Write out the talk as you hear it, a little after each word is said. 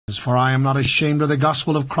For I am not ashamed of the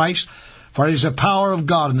gospel of Christ, for it is the power of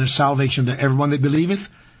God and the salvation to everyone that believeth,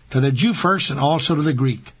 to the Jew first, and also to the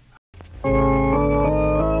Greek.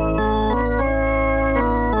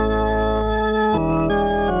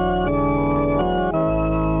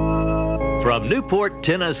 From Newport,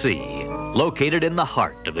 Tennessee, located in the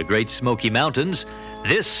heart of the Great Smoky Mountains,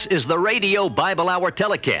 this is the Radio Bible Hour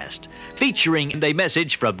telecast, featuring a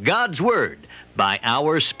message from God's Word by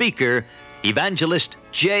our speaker, Evangelist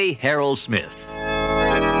J. Harold Smith.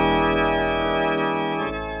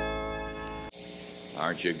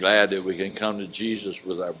 Aren't you glad that we can come to Jesus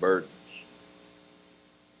with our burdens?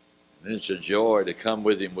 And it's a joy to come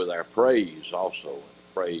with Him with our praise also,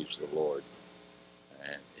 and praise the Lord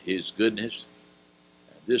and His goodness.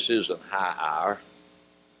 And this is a high hour.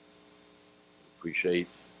 Appreciate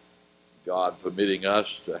God permitting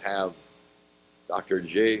us to have Dr.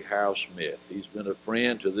 J. Harold Smith. He's been a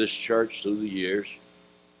friend to this church through the years,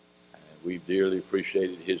 and we've dearly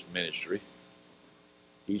appreciated his ministry.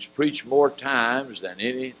 He's preached more times than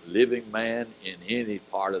any living man in any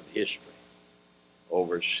part of history,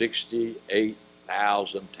 over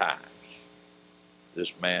 68,000 times.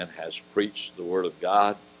 This man has preached the Word of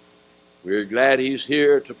God. We're glad he's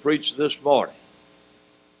here to preach this morning,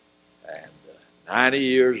 and 90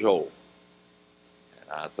 years old.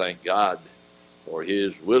 And I thank God for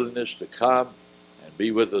his willingness to come and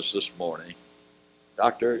be with us this morning.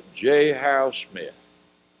 Dr. J. Harold Smith,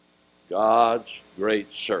 God's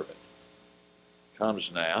great servant,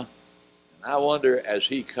 comes now. And I wonder, as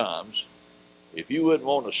he comes, if you wouldn't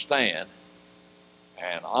want to stand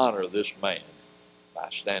and honor this man by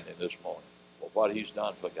standing this morning for what he's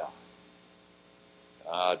done for God.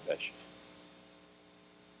 God bless you.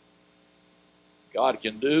 God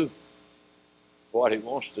can do what he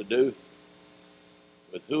wants to do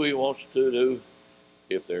with who he wants to do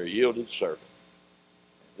if they're a yielded servant.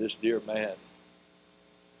 And this dear man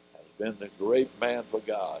has been the great man for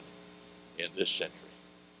God in this century.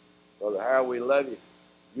 Brother Harold, we love you.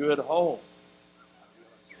 You at home.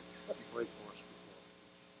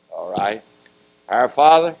 All right. Our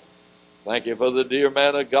Father, thank you for the dear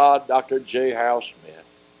man of God, Dr. J. Harold Smith.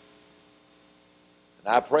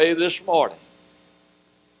 And I pray this morning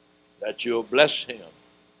that you'll bless him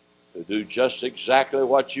to do just exactly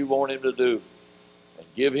what you want him to do and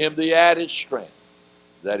give him the added strength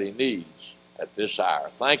that he needs at this hour.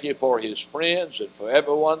 Thank you for his friends and for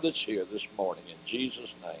everyone that's here this morning. In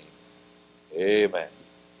Jesus' name, amen.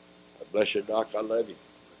 God bless you, Doc. I love you.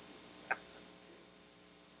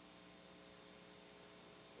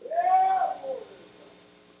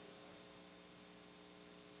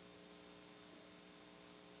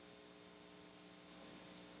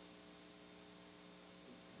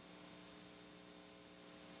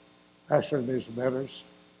 Pastor and Ms. Betters,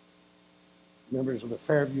 members of the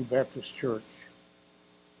Fairview Baptist Church,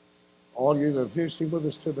 all you that are visiting with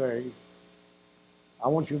us today, I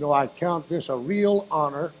want you to know I count this a real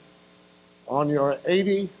honor on your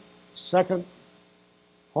 82nd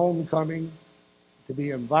homecoming to be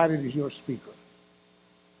invited as your speaker.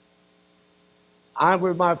 I'm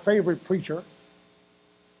with my favorite preacher.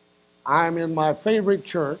 I'm in my favorite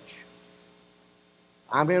church.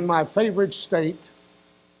 I'm in my favorite state.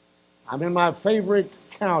 I'm in my favorite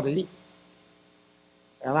county,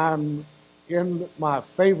 and I'm in my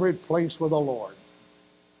favorite place with the Lord.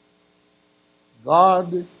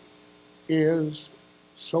 God is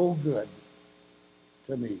so good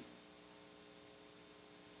to me.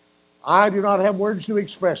 I do not have words to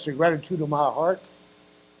express the gratitude of my heart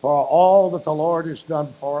for all that the Lord has done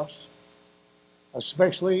for us,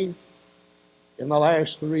 especially in the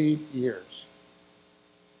last 3 years.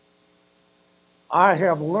 I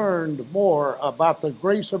have learned more about the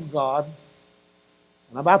grace of God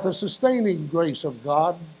and about the sustaining grace of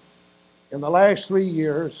God in the last 3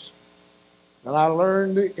 years than I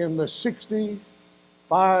learned in the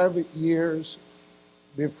 65 years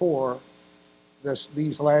before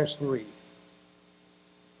these last 3.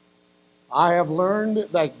 I have learned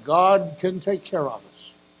that God can take care of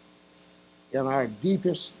us in our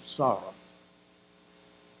deepest sorrow.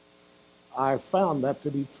 I found that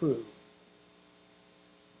to be true.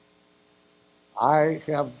 I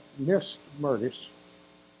have missed Murtis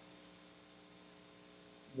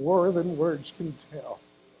more than words can tell.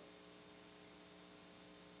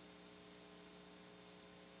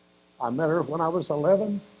 I met her when I was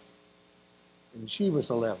 11, and she was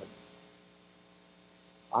 11.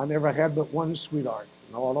 I never had but one sweetheart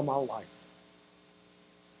in all of my life.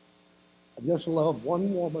 I just loved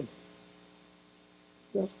one woman,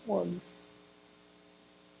 just one.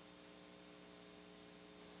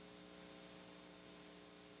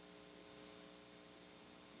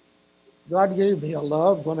 God gave me a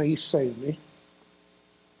love when He saved me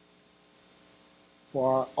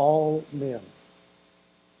for all men,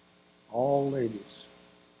 all ladies,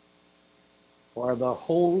 for the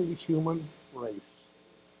whole human race.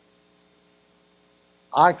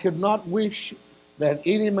 I could not wish that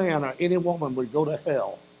any man or any woman would go to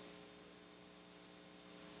hell.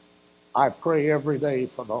 I pray every day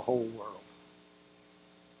for the whole world.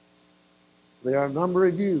 There are a number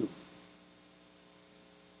of you,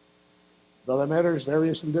 Brother Metters, there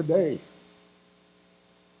isn't a day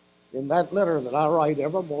in that letter that I write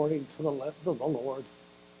every morning to the Lord.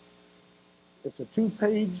 It's a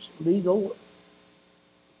 2-page legal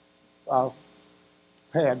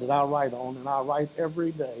pad that I write on, and I write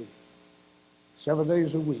every day, 7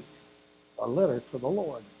 days a week, a letter to the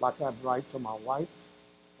Lord, like I'd write to my wife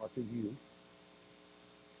or to you.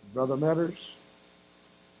 Brother Metters,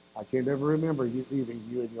 I can't ever remember you leaving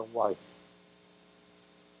you and your wife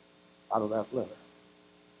out of that letter.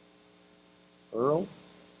 Earl,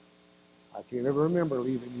 I can't ever remember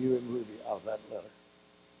leaving you and Ruby out of that letter.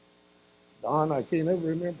 Don, I can't ever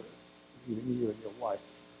remember leaving you and your wife,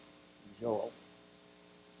 Joel.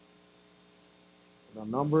 And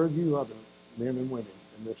a number of you other men and women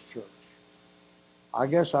in this church. I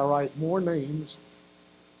guess I write more names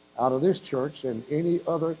out of this church than any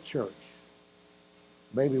other church,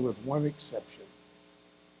 maybe with one exception.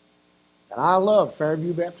 And I love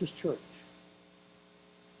Fairview Baptist Church.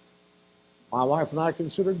 My wife and I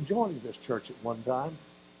considered joining this church at one time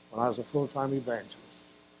when I was a full-time evangelist.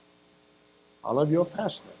 I love your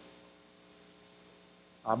pastor.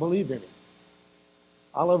 I believe in him.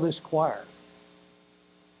 I love this choir.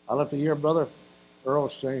 I love to hear Brother Earl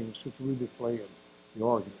sing, Sister Ruby play, and the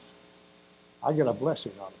organist. I get a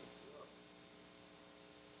blessing out of it.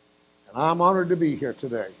 And I'm honored to be here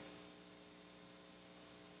today.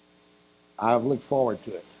 I've looked forward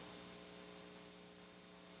to it.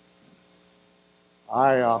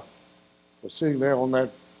 I was sitting there on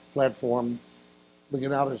that platform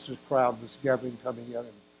looking out at this crowd, this gathering coming in, and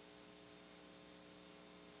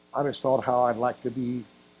I just thought how I'd like to be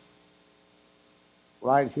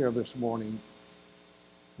right here this morning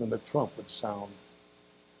when the trump would sound.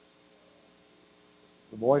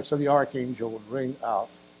 The voice of the archangel would ring out.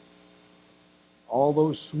 All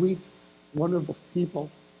those sweet, wonderful people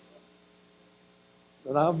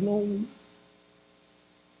that I've known,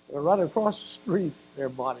 they're right across the street, their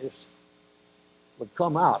bodies would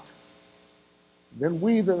come out. Then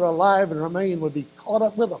we that are alive and remain would be caught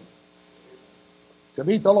up with them to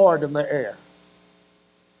meet the Lord in the air.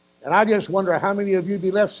 And I just wonder how many of you would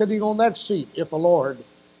be left sitting on that seat if the Lord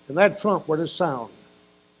and that trump were to sound.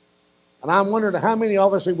 And I'm wondering how many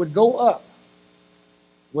of us would go up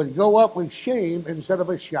with shame instead of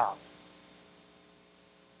a shout.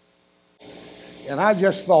 And I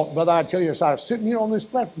just thought, brother, I tell you, as I was sitting here on this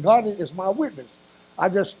platform, God is my witness. I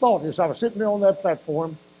just thought, as I was sitting there on that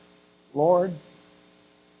platform, Lord,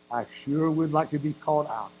 I sure would like to be caught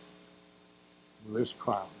out with this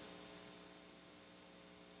crowd.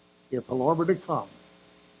 If the Lord were to come,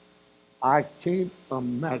 I can't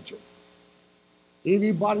imagine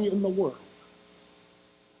anybody in the world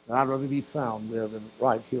that I'd rather be found with than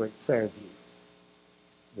right here at Fairview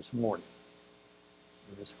this morning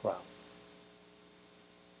with this crowd.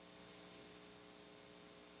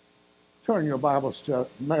 Turn your Bibles to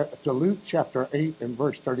Luke chapter 8 and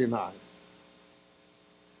verse 39.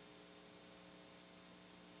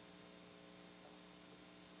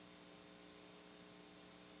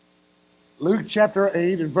 Luke chapter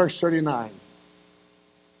 8 and verse 39.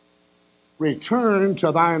 Return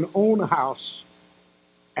to thine own house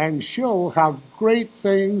and show how great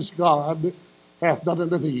things God hath done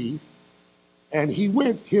unto thee. And he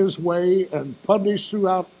went his way and published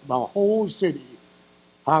throughout the whole city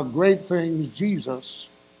how great things Jesus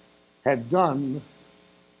had done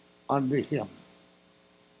unto him.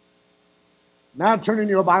 Now turn in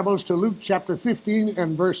your Bibles to Luke chapter 15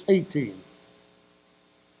 and verse 18.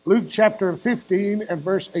 Luke chapter 15 and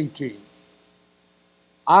verse 18.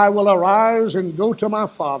 I will arise and go to my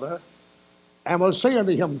father, and will say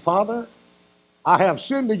unto him, Father, I have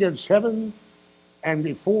sinned against heaven and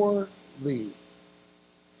before thee.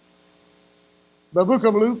 The book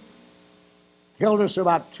of Luke tells us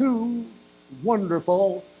about two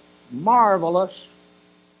wonderful, marvelous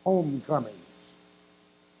homecomings.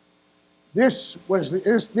 This is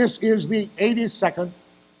the 82nd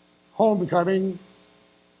homecoming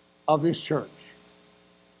of this church.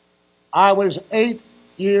 I was 8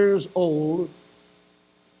 years old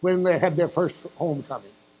when they had their first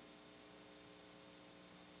homecoming.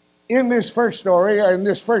 In this first story, in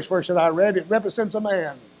this first verse that I read, it represents a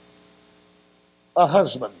man, a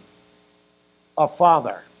husband, a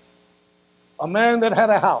father, a man that had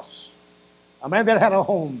a house, a man that had a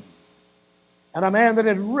home, and a man that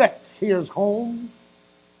had wrecked his home,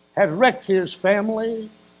 had wrecked his family,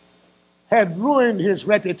 had ruined his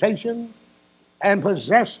reputation, and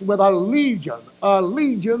possessed with a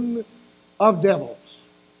legion of devils.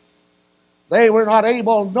 They were not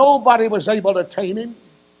able, nobody was able to tame him.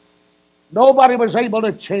 Nobody was able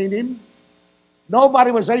to chain him.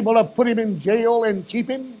 Nobody was able to put him in jail and keep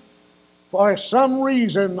him. For some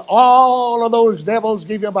reason, all of those devils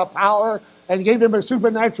gave him a power and gave him a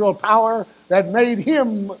supernatural power that made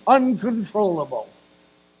him uncontrollable.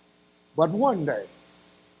 But one day,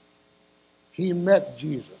 he met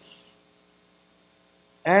Jesus.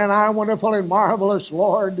 And our wonderful and marvelous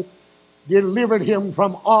Lord delivered him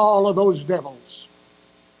from all of those devils.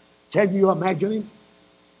 Can you imagine him?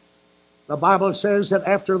 The Bible says that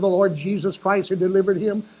after the Lord Jesus Christ had delivered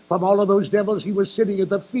him from all of those devils, he was sitting at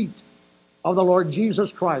the feet of the Lord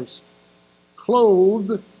Jesus Christ,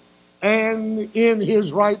 clothed and in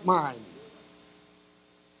his right mind.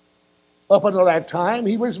 Up until that time,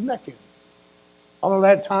 he was naked. Up until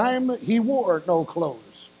that time, he wore no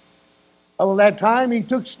clothes. Up until that time, he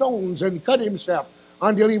took stones and cut himself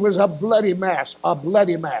until he was a bloody mass,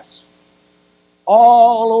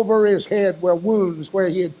 All over his head were wounds where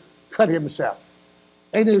he had cut himself.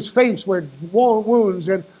 In his face were wounds,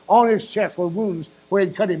 and on his chest were wounds where he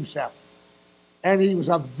had cut himself. And he was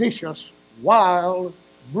a vicious, wild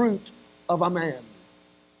brute of a man.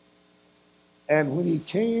 And when he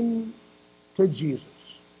came to Jesus,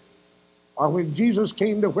 or when Jesus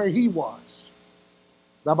came to where he was,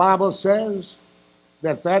 the Bible says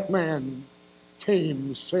that that man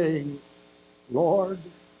came saying, Lord,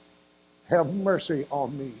 have mercy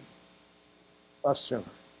on me, a sinner.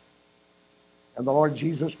 And the Lord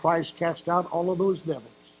Jesus Christ cast out all of those devils.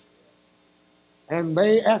 And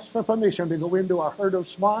they asked for permission to go into a herd of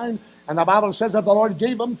swine. And the Bible says that the Lord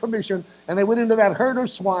gave them permission. And they went into that herd of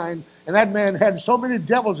swine. And that man had so many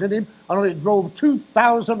devils in him until it drove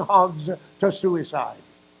 2,000 hogs to suicide.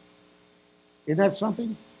 Isn't that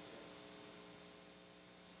something?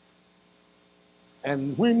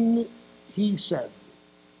 And when he said,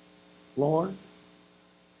 Lord,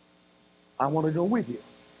 I want to go with you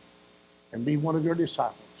and be one of your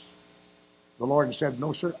disciples, the Lord said,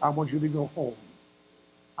 no, sir, I want you to go home.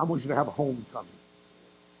 I want you to have a homecoming.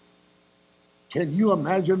 Can you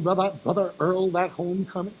imagine, Brother Earl, that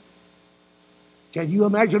homecoming? Can you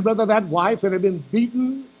imagine, brother, that wife that had been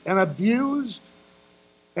beaten and abused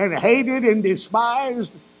and hated and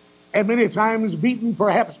despised and many times beaten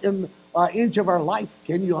perhaps in an inch of her life?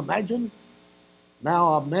 Can you imagine?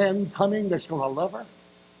 Now a man coming that's going to love her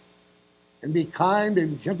and be kind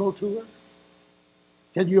and gentle to her.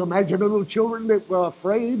 Can you imagine little children that were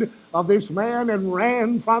afraid of this man and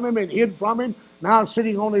ran from him and hid from him, now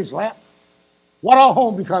sitting on his lap? What a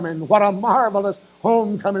homecoming, what a marvelous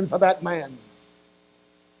homecoming for that man.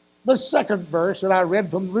 The second verse that I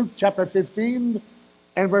read from Luke chapter 15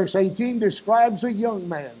 and verse 18 describes a young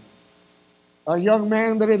man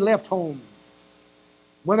that had left home,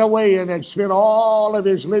 went away and had spent all of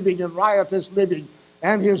his living in riotous living,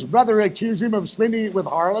 and his brother accused him of spending it with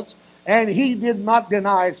harlots, and he did not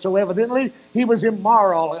deny it. So evidently he was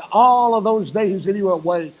immoral all of those days that he was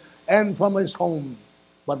away and from his home.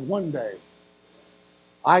 But one day,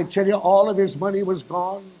 I tell you, all of his money was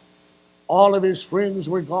gone, all of his friends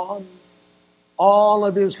were gone, all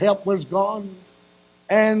of his help was gone,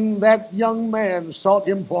 and that young man sought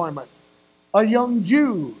employment. A young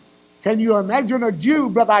Jew. Can you imagine a Jew,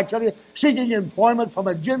 brother, I tell you, seeking employment from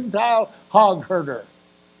a Gentile hog herder?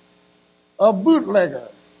 A bootlegger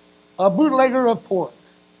of pork.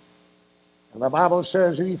 And the Bible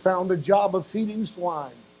says that he found a job of feeding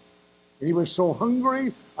swine. And he was so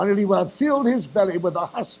hungry until he would have filled his belly with a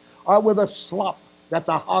husk or with a slop that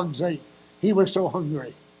the hogs ate. He was so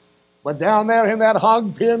hungry. But down there in that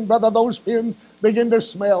hog pen, brother, those pens begin to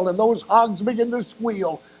smell and those hogs begin to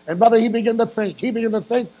squeal. And brother, he began to think. He began to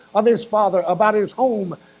think of his father, about his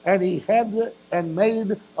home. And he had and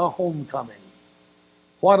made a homecoming.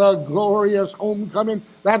 What a glorious homecoming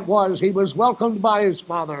that was. He was welcomed by his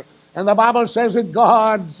father. And the Bible says that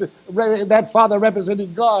that father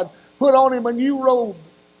represented God, put on him a new robe,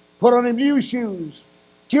 put on him new shoes,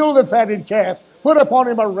 killed the fatted calf, put upon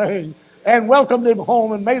him a ring, and welcomed him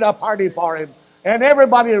home and made a party for him. And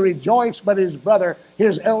everybody rejoiced but his brother,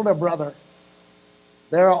 his elder brother.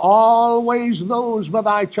 There are always those,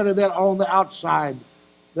 brother, I tell you, that are on the outside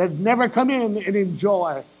that never come in and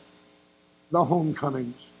enjoy the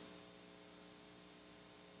homecomings.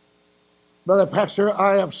 Brother Pastor,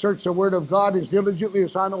 I have searched the Word of God as diligently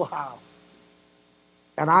as I know how,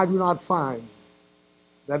 and I do not find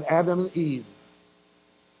that Adam and Eve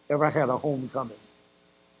ever had a homecoming.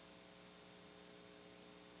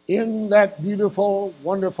 In that beautiful,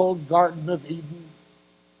 wonderful Garden of Eden,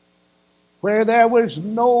 where there was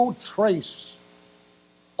no trace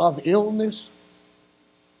of illness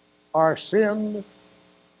or sin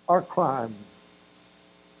or crime,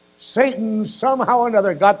 Satan somehow or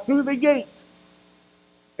another got through the gate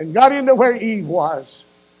and got into where Eve was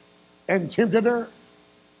and tempted her.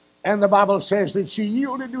 And the Bible says that she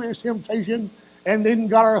yielded to his temptation and then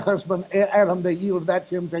got her husband Adam to yield to that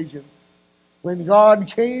temptation. When God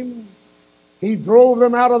came, he drove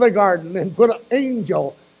them out of the garden and put an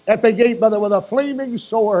angel at the gate with a flaming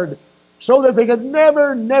sword so that they could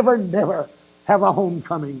never, never, never have a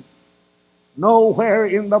homecoming. Nowhere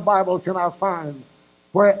in the Bible can I find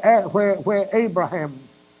where Abraham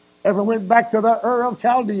ever went back to the Ur of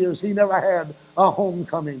Chaldeans. He never had a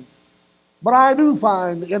homecoming. But I do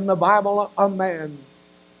find in the Bible a man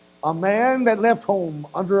that left home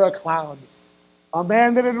under a cloud, a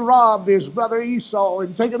man that had robbed his brother Esau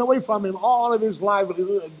and taken away from him all of his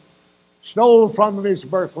livelihood, stole from him his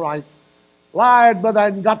birthright, lied but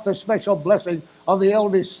then got the special blessing of the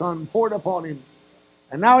eldest son poured upon him.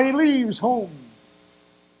 And now he leaves home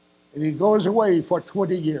and he goes away for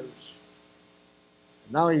 20 years.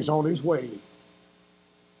 Now he's on his way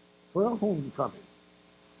for a homecoming.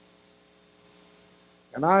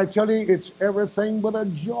 And I tell you, it's everything but a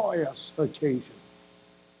joyous occasion.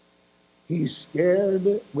 He's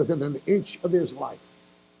scared within an inch of his life.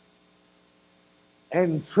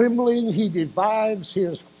 And trembling, he divides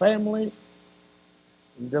his family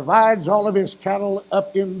and divides all of his cattle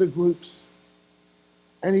up into groups.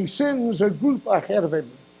 And he sends a group ahead of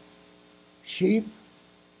him: sheep,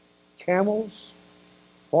 camels,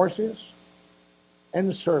 horses,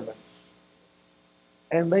 and servants.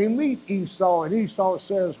 And they meet Esau, and Esau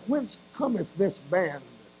says, "Whence cometh this band?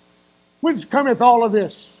 Whence cometh all of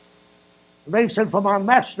this?" And they said, "From our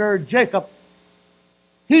master Jacob.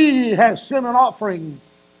 He has sent an offering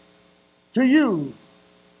to you,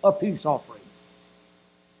 a peace offering."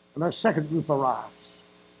 And a second group arrives.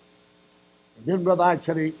 And then, brother, I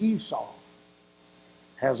tell you, Esau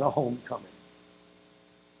has a homecoming.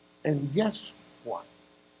 And guess what?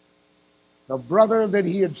 The brother that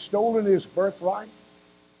he had stolen his birthright,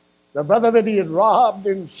 the brother that he had robbed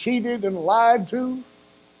and cheated and lied to,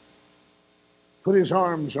 put his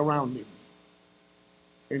arms around him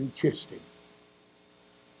and kissed him.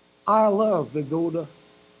 I love to go to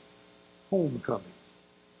homecoming.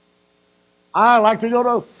 I like to go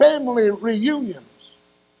to family reunions.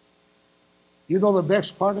 You know the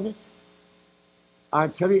best part of it? I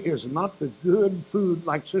tell you, is not the good food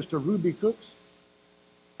like Sister Ruby cooks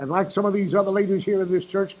and like some of these other ladies here in this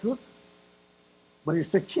church cook, but it's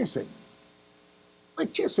the kissing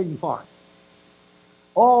part.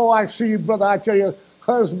 Oh, I see, brother, I tell you,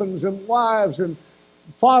 husbands and wives and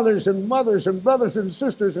fathers and mothers and brothers and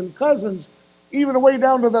sisters and cousins, even way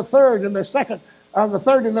down to the third and the second, the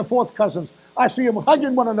third and the fourth cousins. I see them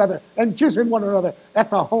hugging one another and kissing one another at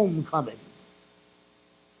the homecoming.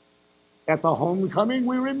 At the homecoming,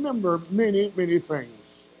 we remember many, many things.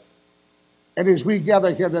 And as we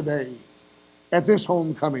gather here today at this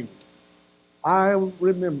homecoming, I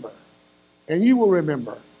remember, and you will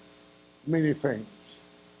remember, many things.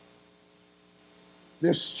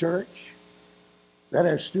 This church that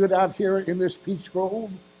has stood out here in this peach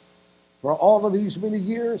grove for all of these many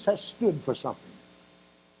years has stood for something.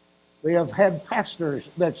 They have had pastors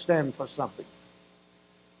that stand for something.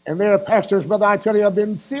 And their pastors, brother, I tell you, have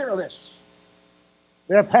been fearless.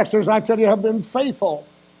 Their pastors, I tell you, have been faithful.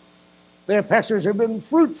 Their pastors have been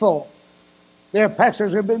fruitful. Their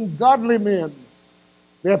pastors have been godly men.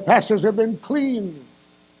 Their pastors have been clean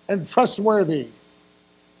and trustworthy.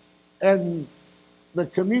 And the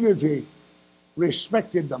community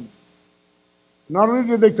respected them. Not only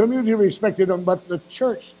did the community respect them, but the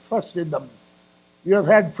church trusted them. You have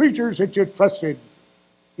had preachers that you trusted.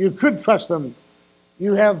 You could trust them.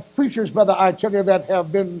 You have preachers, brother, I tell you, that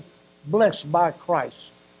have been blessed by Christ.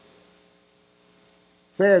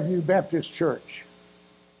 Fairview Baptist Church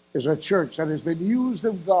is a church that has been used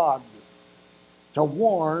of God to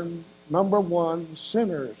warn, number one,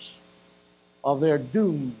 sinners of their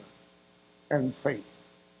doom and fate.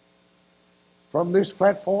 From this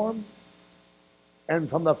platform and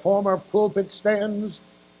from the former pulpit stands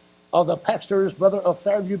of the pastors, brother, of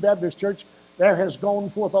Fairview Baptist Church, there has gone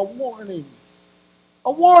forth a warning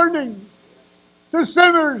to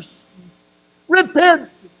sinners: repent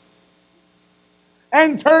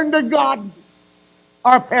and turn to God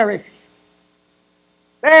or perish.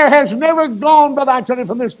 There has never gone, brother, I tell you,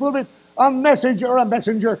 from this pulpit a message or a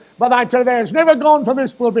messenger, but I tell you, there's never gone from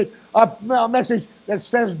this pulpit a message that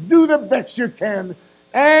says, do the best you can,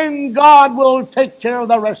 and God will take care of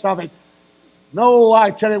the rest of it. No,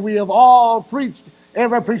 I tell you, we have all preached,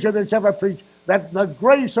 every preacher that's ever preached, that the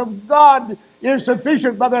grace of God is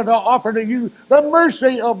sufficient, brother, to offer to you the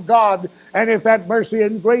mercy of God. And if that mercy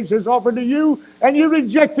and grace is offered to you and you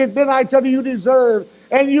reject it, then I tell you deserve.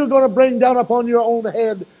 And you're going to bring down upon your own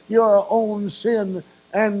head your own sin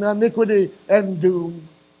and iniquity and doom.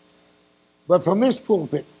 But from this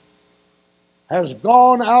pulpit has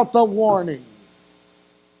gone out the warning,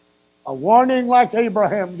 a warning like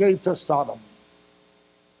Abraham gave to Sodom,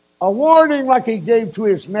 a warning like he gave to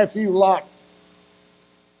his nephew Lot.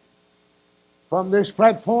 From this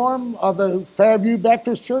platform of the Fairview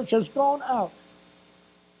Baptist Church has gone out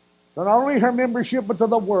to not only her membership but to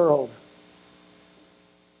the world,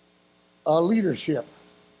 a leadership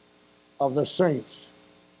of the saints,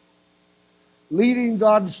 leading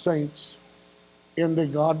God's saints into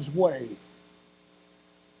God's way.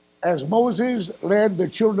 As Moses led the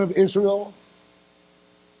children of Israel,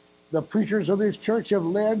 the preachers of this church have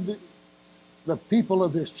led the people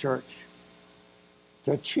of this church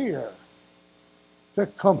to cheer, to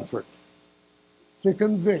comfort, to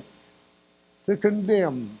convict, to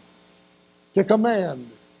condemn, to command,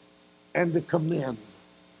 and to commend.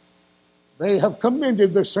 They have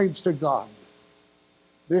commended the saints to God.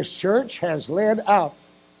 This church has led out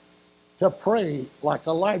to pray like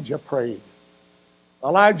Elijah prayed.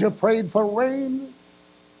 Elijah prayed for rain,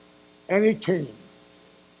 and it came.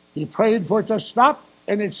 He prayed for it to stop,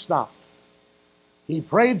 and it stopped. He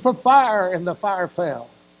prayed for fire, and the fire fell.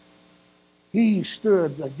 He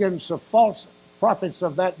stood against the false prophets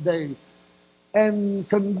of that day and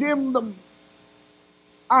condemned them.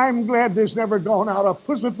 I'm glad there's never gone out a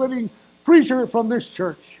pussyfooting preacher from this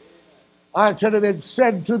church. I tell you, that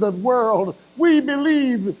said to the world, we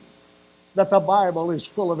believe that the Bible is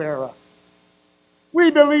full of error.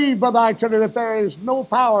 We believe, brother, I tell you, that there is no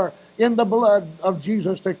power in the blood of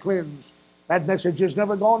Jesus to cleanse. That message has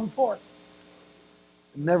never gone forth.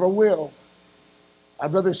 It never will.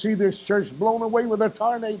 I'd rather see this church blown away with a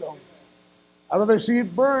tornado. I'd rather see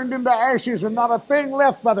it burned into ashes and not a thing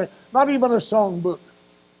left, brother, not even a songbook,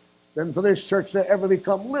 than for this church to ever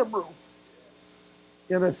become liberal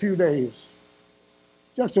in a few days.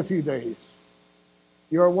 Just a few days.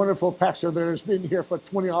 You're a wonderful pastor that has been here for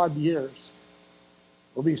 20-odd years.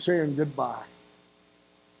 Will be saying goodbye.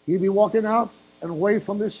 He'll be walking out and away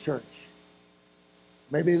from this church.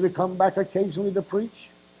 Maybe he'll come back occasionally to preach,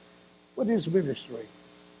 but his ministry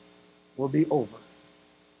will be over.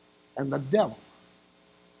 And the devil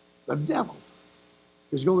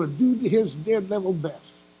is going to do his dead level best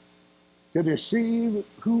to deceive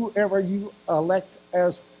whoever you elect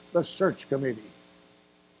as the search committee,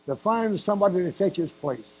 to find somebody to take his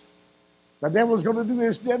place. The devil's going to do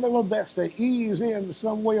his dead level best to ease in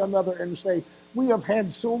some way or another and say, we have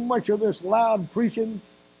had so much of this loud preaching,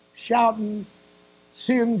 shouting,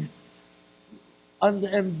 sin,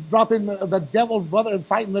 and dropping the devil's brother and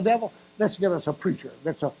fighting the devil. Let's get us a preacher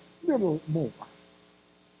that's a little more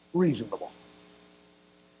reasonable.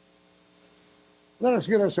 Let us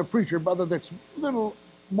get us a preacher, brother, that's a little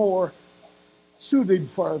more suited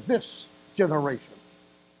for this generation,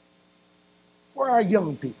 for our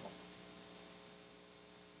young people.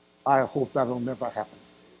 I hope that'll never happen.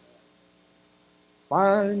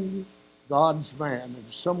 Find God's man,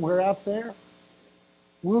 and somewhere out there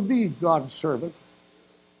will be God's servant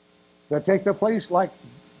to take the place like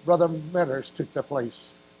Brother Metters took the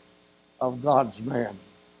place of God's man.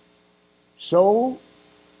 So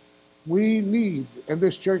we need, and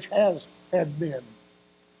this church has had men,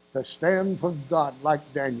 to stand for God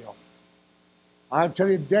like Daniel. I tell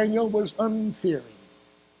you, Daniel was unfearing.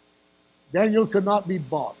 Daniel could not be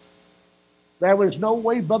bought. There was no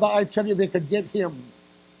way, brother, I tell you, they could get him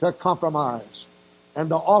to compromise and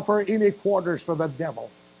to offer any quarters for the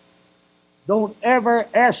devil. Don't ever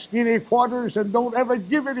ask any quarters and don't ever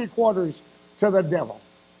give any quarters to the devil.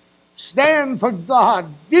 Stand for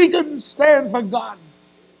God. Deacons, stand for God.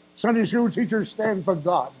 Sunday school teachers, stand for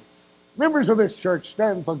God. Members of this church,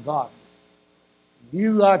 stand for God.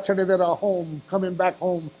 You, I tell you, that are home, coming back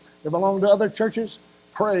home, that belong to other churches,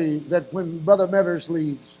 pray that when Brother Metters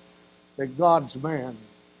leaves, that God's man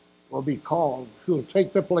will be called, who will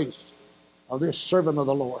take the place of this servant of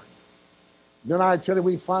the Lord. Then I tell you,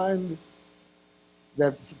 we find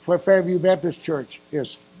that Fairview Baptist Church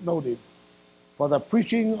is noted for the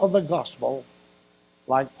preaching of the gospel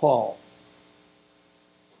like Paul,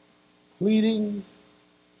 pleading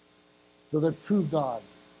to the true God,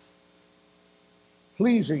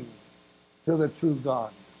 pleasing to the true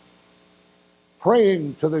God,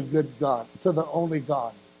 praying to the good God, to the only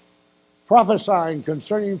God, prophesying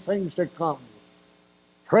concerning things to come,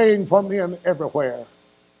 praying for men everywhere.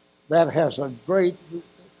 That has a great,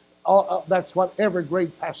 that's what every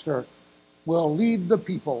great pastor will lead the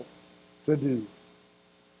people to do.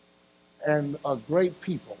 And a great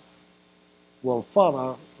people will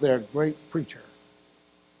follow their great preacher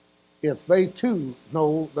if they too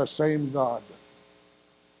know the same God.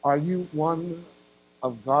 Are you one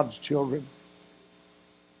of God's children?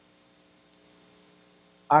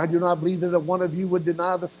 I do not believe that one of you would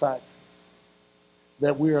deny the fact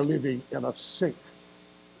that we are living in a sick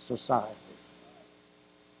society.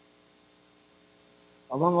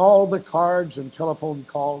 Among all the cards and telephone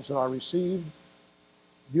calls that I received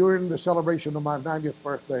during the celebration of my 90th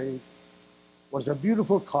birthday was a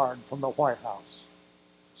beautiful card from the White House,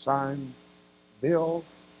 signed Bill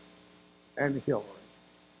and Hillary.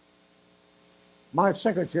 My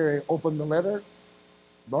secretary opened the letter,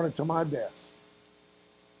 brought it to my desk,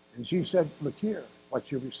 and she said, "Look here,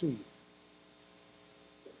 what you received.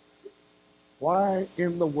 Why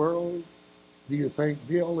in the world do you think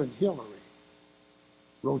Bill and Hillary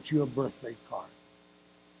wrote you a birthday card?"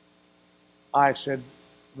 I said,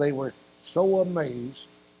 they were so amazed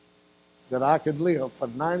that I could live for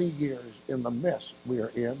 90 years in the mess we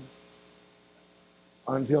are in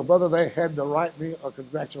until, brother, they had to write me a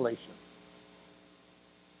congratulation.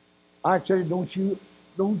 I tell you,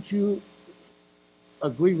 don't you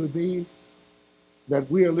agree with me that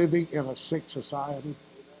we are living in a sick society?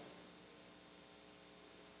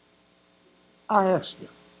 I ask you,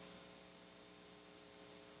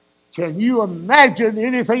 can you imagine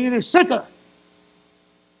anything that is sicker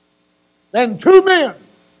than two men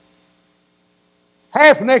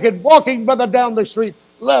half naked walking, brother, down the street,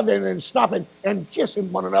 loving and stopping and kissing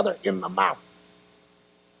one another in the mouth?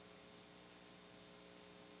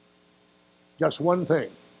 Just one thing.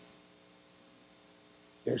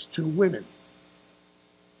 There's two women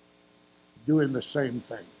doing the same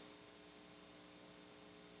thing.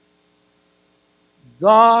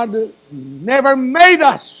 God never made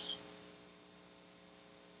us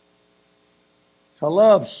to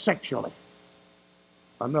love sexually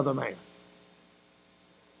another man,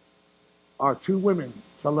 or two women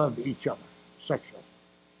to love each other sexually.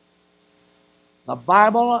 The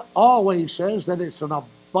Bible always says that it's an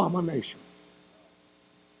abomination.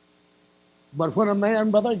 But when a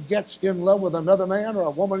man, brother, gets in love with another man, or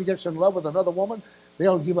a woman gets in love with another woman,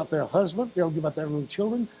 they'll give up their husband, they'll give up their little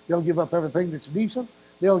children, they'll give up everything that's decent,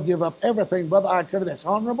 they'll give up everything, brother, I tell you, that's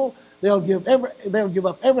honorable. They'll give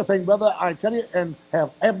up everything, brother, I tell you, and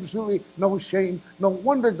have absolutely no shame. No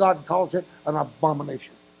wonder God calls it an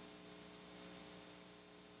abomination.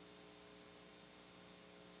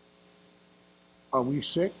 Are we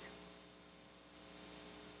sick?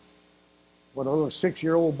 When a little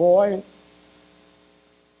 6-year-old boy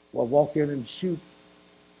will walk in and shoot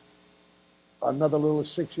another little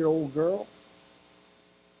 6-year-old girl?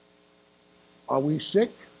 Are we sick?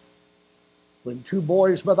 When two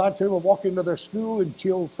boys, brother, I tell you, will walk into their school and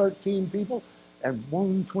kill 13 people and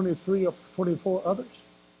wound 23 or 24 others?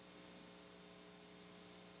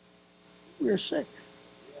 We're sick.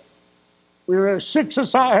 We're a sick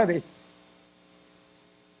society.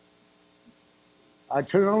 I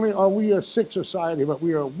tell you, not only are we a sick society, but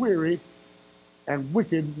we are a weary and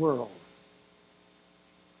wicked world.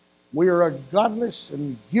 We are a godless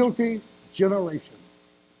and guilty generation.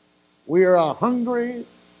 We are a hungry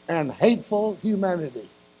and hateful humanity.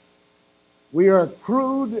 We are a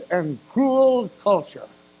crude and cruel culture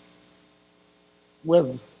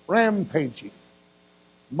with rampaging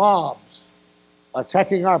mobs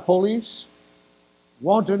attacking our police,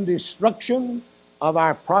 wanton destruction of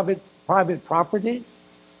our private property,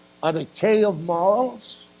 a decay of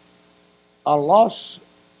morals, a loss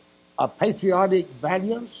of patriotic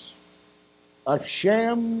values, a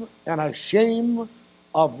sham and a shame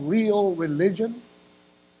of real religion.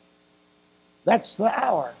 That's the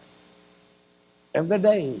hour and the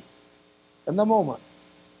day and the moment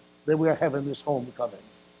that we are having this homecoming.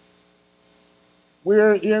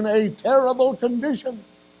 We're in a terrible condition.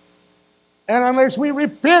 And unless we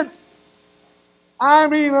repent,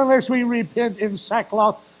 unless we repent in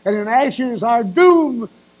sackcloth and in ashes, our doom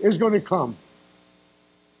is going to come.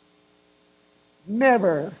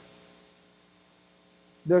 Never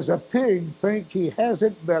does a pig think he has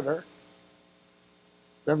it better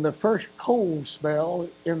than the first cold spell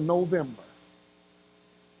in November.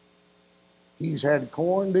 He's had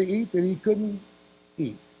corn to eat that he couldn't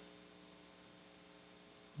eat.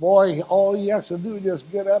 Boy, all he has to do is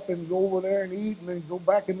just get up and go over there and eat and then go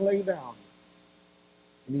back and lay down.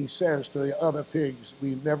 And he says to the other pigs,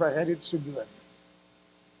 "We've never had it so good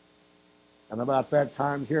And about that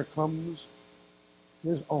time, here comes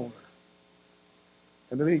his owner.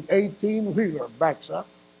 And the big 18-wheeler backs up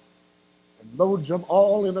and loads them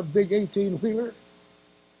all in a big 18-wheeler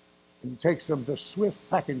and takes them to Swift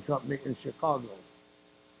Packing Company in Chicago.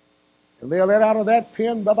 And they'll let out of that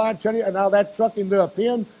pen, brother, I tell you, and now that truck into a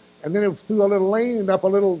pen, and then it was through a little lane and up a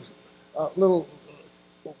little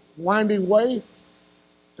winding way.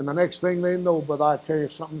 And the next thing they know, brother, I tell you,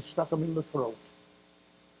 something stuck them in the throat.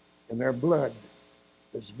 And their blood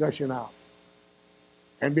is gushing out.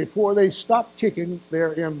 And before they stop kicking,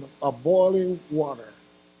 they're in a boiling water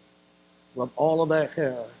with all of their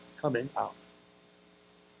hair coming out.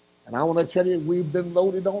 And I want to tell you, we've been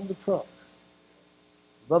loaded on the truck.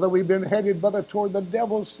 Brother, we've been headed, brother, toward the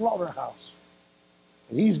devil's slaughterhouse.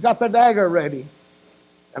 And he's got the dagger ready.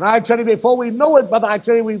 And I tell you, before we know it, brother, I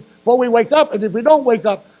tell you, before we wake up, and if we don't wake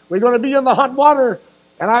up, we're going to be in the hot water.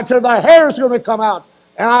 And I tell you, the hair's going to come out.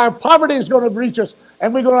 And our poverty is going to reach us.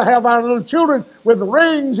 And we're going to have our little children with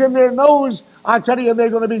rings in their nose. I tell you, they're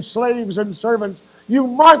going to be slaves and servants. You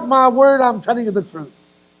mark my word, I'm telling you the truth.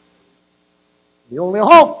 The only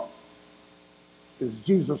hope is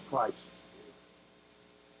Jesus Christ.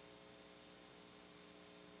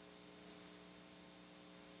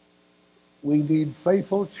 We need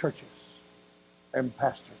faithful churches and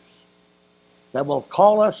pastors that will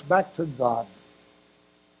call us back to God,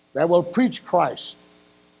 that will preach Christ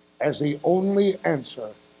as the only answer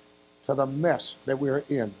to the mess that we're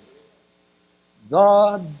in.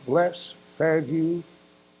 God bless Fairview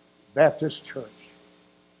Baptist Church.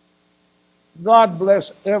 God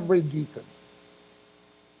bless every deacon,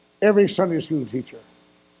 every Sunday school teacher,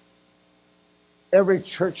 every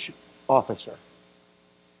church officer.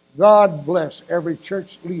 God bless every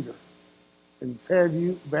church leader in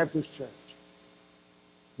Fairview Baptist Church.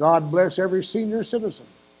 God bless every senior citizen.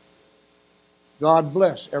 God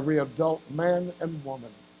bless every adult man and woman.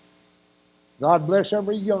 God bless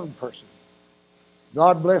every young person.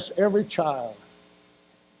 God bless every child.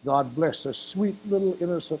 God bless the sweet little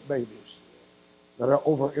innocent babies that are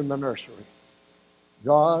over in the nursery.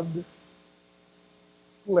 God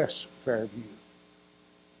bless Fairview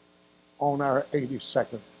on our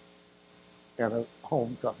 82nd and a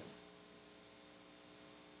homecoming.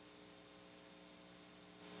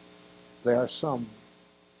 There are some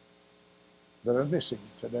that are missing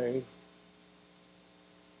today.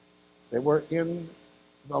 They were in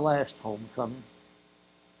the last homecoming.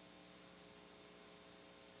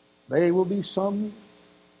 There will be some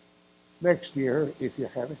next year, if you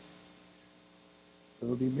have it, that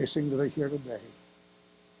will be missing that are here today.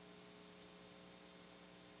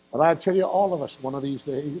 But I tell you, all of us one of these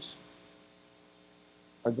days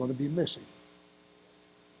are going to be missing.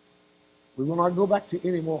 We will not go back to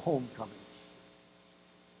any more homecomings.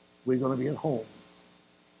 We're going to be at home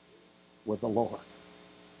with the Lord.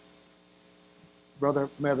 Brother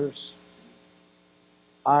Meadows,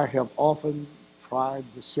 I have often tried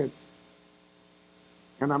to sit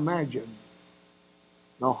and imagine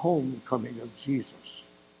the homecoming of Jesus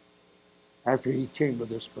after he came to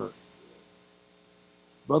this earth.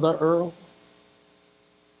 Brother Earl,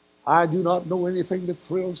 I do not know anything that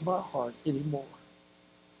thrills my heart anymore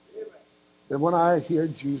than when I hear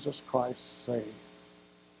Jesus Christ say,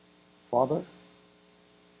 Father,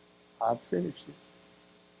 I've finished it.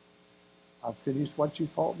 I've finished what you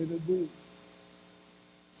called me to do.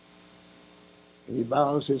 And he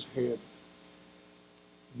bows his head,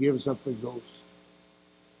 gives up the ghost,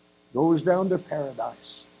 goes down to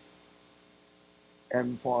paradise,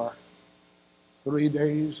 and for 3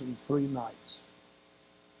 days and 3 nights,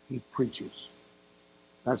 he preaches.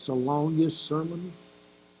 That's the longest sermon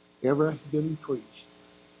ever been preached.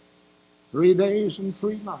 3 days and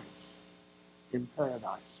 3 nights in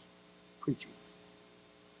paradise, preaching.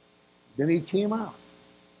 Then he came out,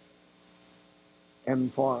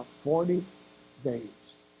 and for 40 days,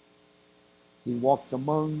 he walked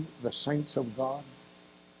among the saints of God,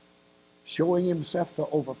 showing himself to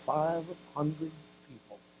over 500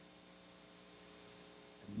 people.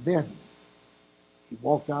 And then he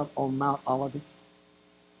walked out on Mount Olivet,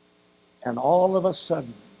 and all of a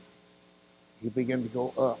sudden, he began to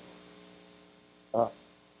go up, up,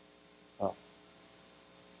 up.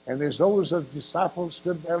 And as those disciples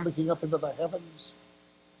stood there looking up into the heavens,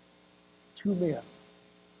 2 men,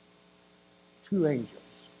 2 angels,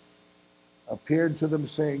 appeared to them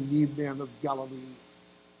saying, Ye men of Galilee,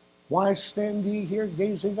 why stand ye here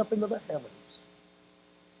gazing up into the heavens?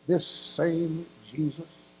 This same Jesus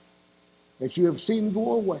that you have seen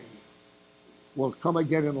go away will come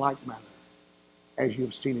again in like manner as you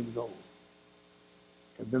have seen him go.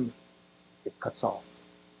 And then it cuts off.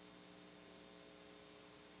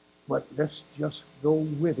 But let's just go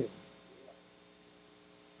with him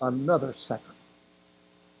another second.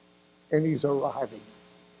 And he's arriving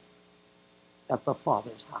at the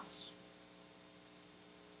Father's house.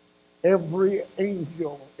 Every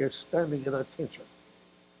angel is standing at attention.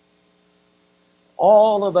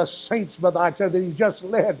 All of the saints, Brother, I tell you, that he just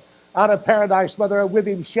led out of paradise, Brother, are with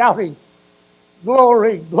him shouting,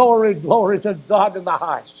 glory, glory, glory to God in the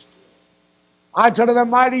highest. I tell you, the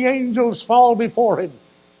mighty angels fall before him.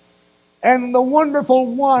 And the wonderful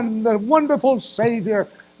one, the wonderful Savior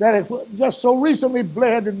that had just so recently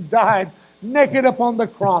bled and died naked upon the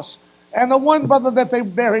cross, and the one, Brother, that they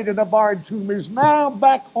buried in a barred tomb is now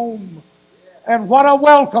back home. And what a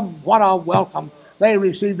welcome they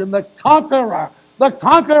received him. The conqueror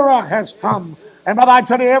has come. And Brother, I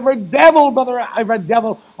tell you, every devil, Brother, every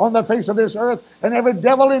devil on the face of this earth, and every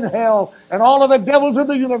devil in hell, and all of the devils in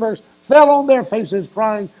the universe fell on their faces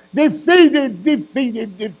crying, defeated,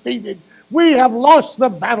 defeated, defeated. We have lost the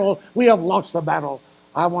battle. We have lost the battle.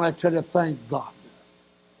 I want to tell you, thank God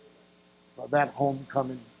for that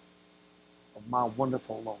homecoming of my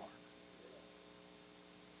wonderful Lord.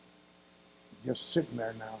 Just sitting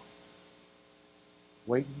there now,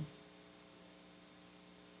 waiting,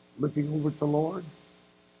 looking over at the Lord,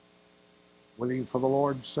 waiting for the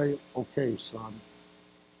Lord to say, okay, son,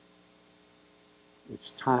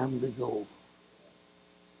 it's time to go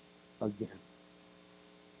again.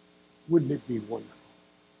 Wouldn't it be wonderful?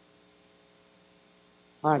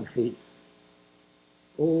 I'd hate,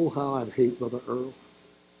 oh, how I'd hate, Brother Earl,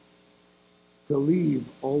 to leave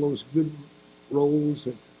all those good rolls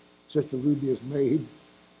that Sister Ruby has made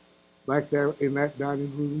back there in that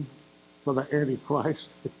dining room for the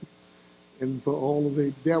Antichrist and for all of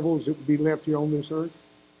the devils that would be left here on this earth.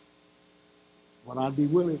 But I'd be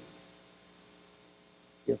willing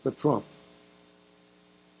if the trump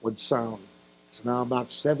would sound. It's now about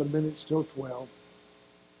 7 minutes till 12.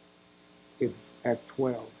 If at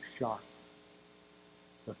 12 sharp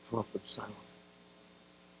the trumpet sound,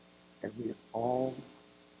 and we'd all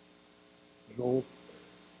go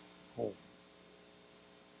home.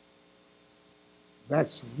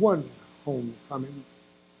 That's one homecoming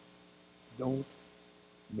don't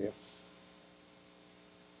miss.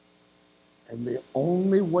 And the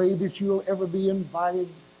only way that you'll ever be invited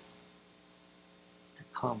to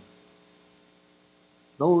come,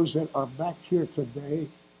 those that are back here today,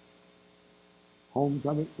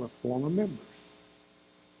 homecoming, were former members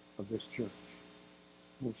of this church,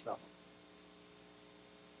 most of them.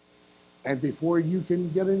 And before you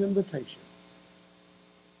can get an invitation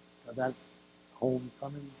to that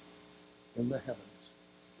homecoming in the heavens,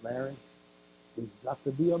 Larry, we've got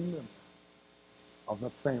to be a member of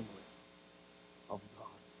the family of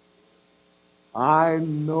God. I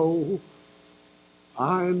know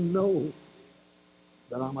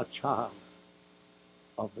that I'm a child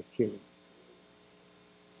of the King.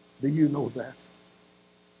 Do you know that?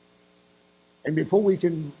 And before we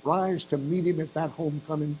can rise to meet him at that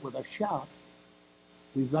homecoming with a shout,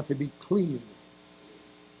 we've got to be clean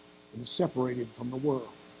and separated from the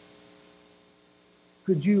world.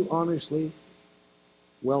 Could you honestly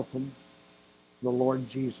welcome the Lord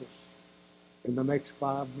Jesus in the next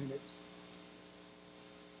 5 minutes?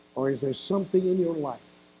 Or is there something in your life,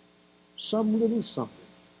 some little something?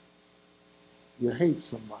 You hate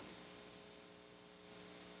somebody.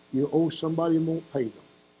 You owe somebody and won't pay them.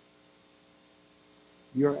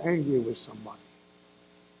 You're angry with somebody.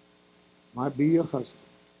 Might be your husband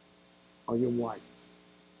or your wife.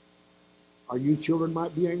 Or you children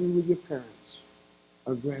might be angry with your parents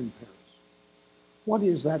or grandparents. What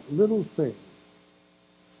is that little thing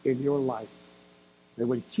in your life that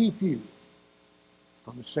would keep you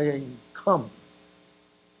from saying, come,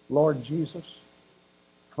 Lord Jesus,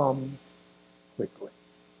 come quickly?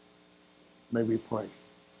 May we pray.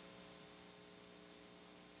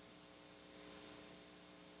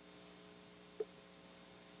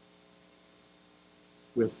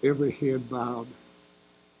 With every head bowed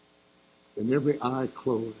and every eye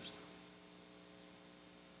closed,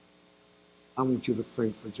 I want you to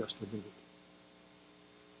think for just a minute.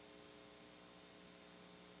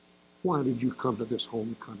 Why did you come to this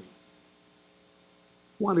homecoming?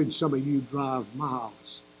 Why did some of you drive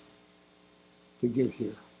miles to get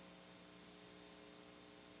here?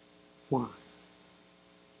 Why?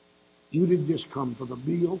 You didn't just come for the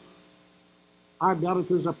meal. I doubt if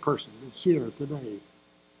there's a person that's here today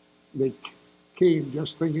that came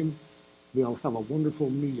just thinking they'll have a wonderful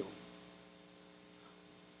meal.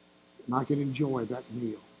 And I can enjoy that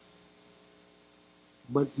meal.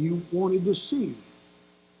 But you wanted to see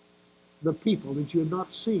the people that you had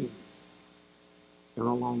not seen in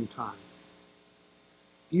a long time.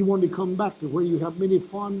 You want to come back to where you have many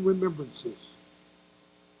fond remembrances.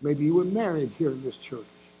 Maybe you were married here in this church.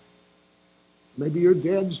 Maybe your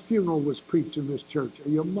dad's funeral was preached in this church, or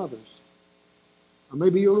your mother's. Or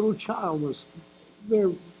maybe your little child was, their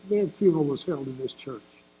funeral was held in this church.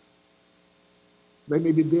 They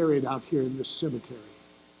may be buried out here in this cemetery.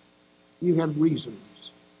 You had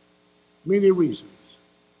reasons, many reasons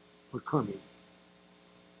for coming.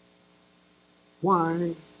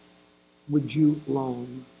 Why would you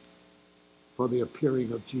long for the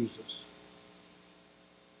appearing of Jesus?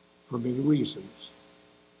 For many reasons.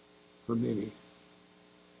 For many.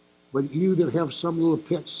 But you that have some little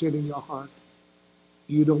pet sin in your heart,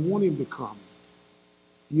 you don't want him to come.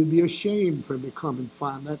 You'd be ashamed for him to come and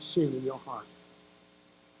find that sin in your heart.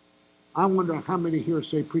 I wonder how many here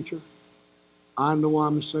say, preacher, I know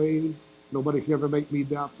I'm saved. Nobody can ever make me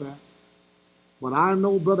doubt that. But I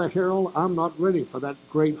know, Brother Harold, I'm not ready for that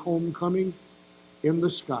great homecoming in the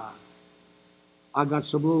sky. I got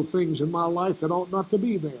some little things in my life that ought not to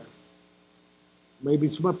be there. Maybe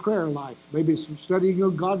it's my prayer life. Maybe it's some studying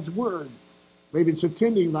of God's Word. Maybe it's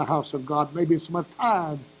attending the house of God. Maybe it's my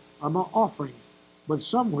tithe or my offering. But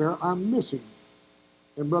somewhere I'm missing.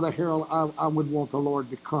 And Brother Harold, I would want the Lord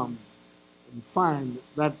to come and find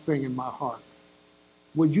that thing in my heart.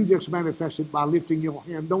 Would you just manifest it by lifting your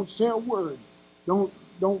hand? Don't say a word.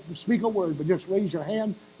 Don't speak a word, but just raise your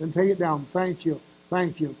hand and take it down. Thank you,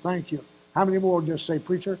 thank you, thank you. How many more just say,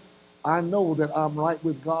 preacher, I know that I'm right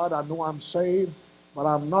with God. I know I'm saved, but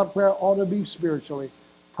I'm not where I ought to be spiritually.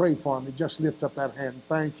 Pray for me. Just lift up that hand.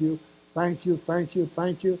 Thank you, thank you, thank you,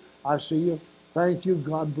 thank you. I see you. Thank you.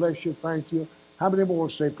 God bless you. Thank you. How many more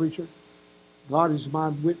say, preacher? God is my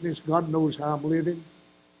witness. God knows how I'm living.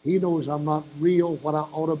 He knows I'm not real, what I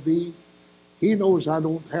ought to be. He knows I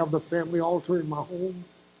don't have the family altar in my home.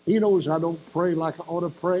 He knows I don't pray like I ought to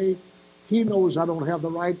pray. He knows I don't have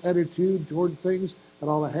the right attitude toward things that I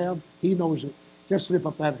ought to have. He knows it. Just slip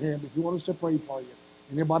up that hand if you want us to pray for you.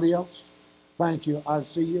 Anybody else? Thank you. I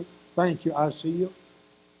see you. Thank you. I see you.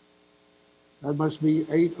 That must be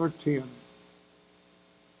 8 or 10.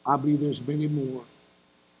 I believe there's many more.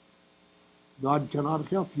 God cannot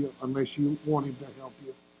help you unless you want him to help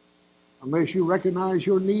you. Unless you recognize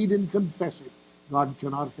your need and confess it, God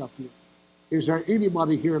cannot help you. Is there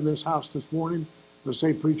anybody here in this house this morning that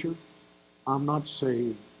say, preacher, I'm not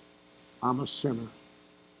saved. I'm a sinner.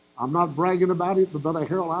 I'm not bragging about it, but Brother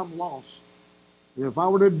Harold, I'm lost. And if I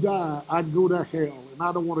were to die, I'd go to hell. And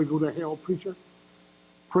I don't want to go to hell, preacher.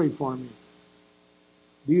 Pray for me.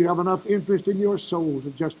 Do you have enough interest in your soul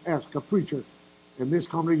to just ask a preacher in this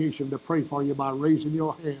congregation to pray for you by raising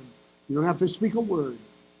your hand? You don't have to speak a word.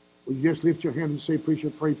 Will you just lift your hand and say,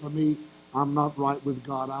 preacher, pray for me. I'm not right with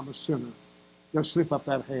God. I'm a sinner. Just slip up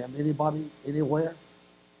that hand. Anybody, anywhere,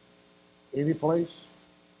 any place?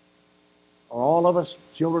 Are all of us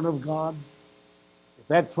children of God? If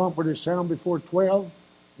that trump were to sound before 12,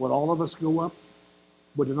 would all of us go up?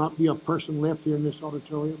 Would there not be a person left here in this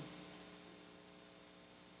auditorium?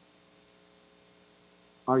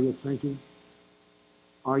 Are you thinking?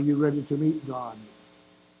 Are you ready to meet God?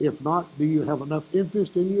 If not, do you have enough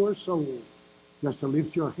interest in your soul just to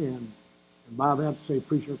lift your hand and by that say,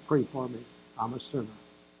 preacher, pray for me. I'm a sinner.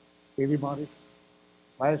 Anybody?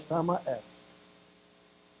 Last time I asked.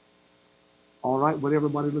 All right, would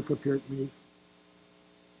everybody look up here at me?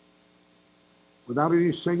 Without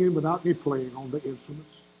any singing, without any playing on the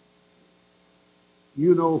instruments.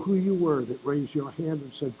 You know who you were that raised your hand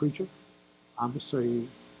and said, preacher, I'm saved,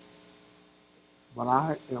 but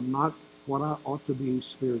I am not what I ought to be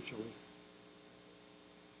spiritually.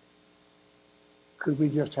 Could we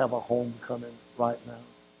just have a homecoming right now?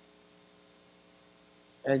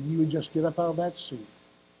 And you would just get up out of that seat,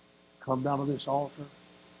 come down to this altar,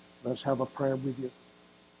 let's have a prayer with you,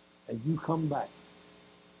 and you come back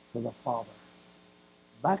to the Father,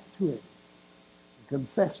 back to Him, and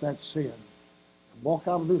confess that sin, and walk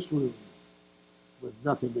out of this room with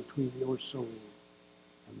nothing between your soul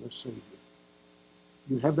and the Savior.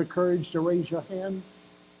 You have the courage to raise your hand.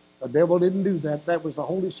 The devil didn't do that. That was the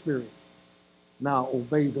Holy Spirit. Now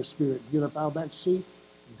obey the Spirit. Get up out of that seat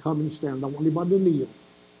and come and stand. I don't want anybody to kneel.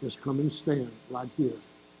 Just come and stand right here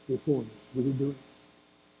before me. Will you do it?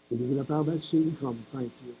 Will you get up out of that seat and come?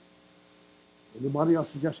 Thank you. Anybody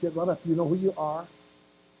else, just get right up. You know who you are.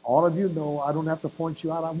 All of you know. I don't have to point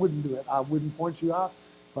you out. I wouldn't do it. I wouldn't point you out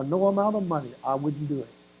for no amount of money. I wouldn't do it.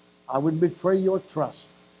 I wouldn't betray your trust.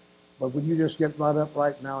 But would you just get right up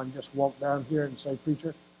right now and just walk down here and say,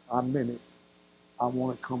 preacher, I meant it. I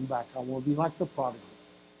want to come back. I want to be like the prodigal.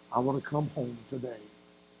 I want to come home today.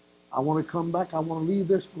 I want to come back. I want to leave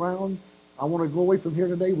this ground. I want to go away from here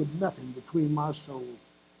today with nothing between my soul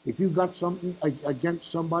If you've got something against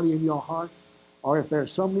somebody in your heart, or if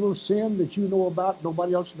there's some little sin that you know about,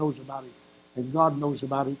 nobody else knows about it, and God knows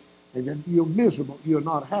about it, and then you're miserable, you're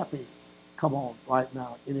not happy, come on right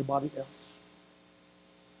now. Anybody else?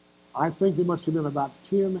 I think there must have been about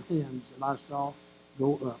 10 hands that I saw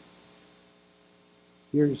go up.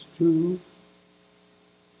 Here's 2,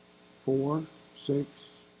 4, 6,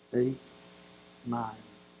 8, 9.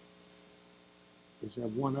 Is there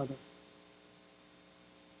one other?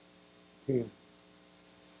 10.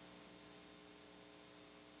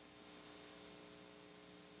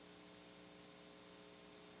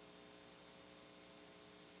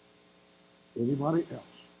 Anybody else?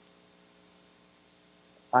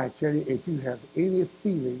 I tell you, if you have any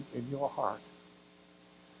feeling in your heart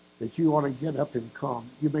that you ought to get up and come,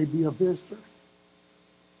 you may be a visitor,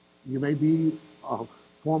 you may be a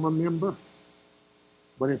former member,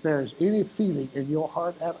 but if there's any feeling in your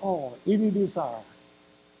heart at all, any desire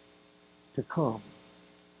to come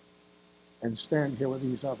and stand here with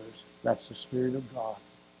these others, that's the Spirit of God.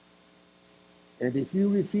 And if you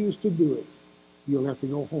refuse to do it, you'll have to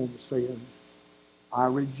go home saying, I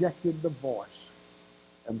rejected the voice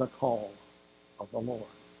and the call of the Lord.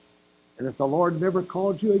 And if the Lord never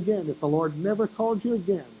called you again,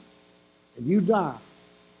 and you die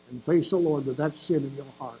and face the Lord with that sin in your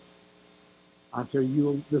heart, I tell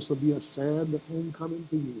you, this will be a sad homecoming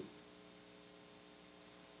to you.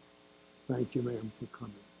 Thank you, ma'am, for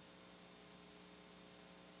coming.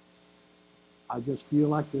 I just feel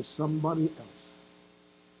like there's somebody else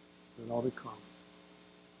that ought to come.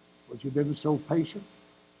 But you've been so patient,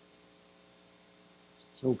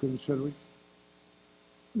 so considerate.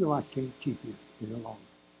 You know I can't keep you any longer.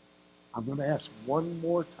 I'm going to ask one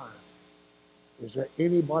more time. Is there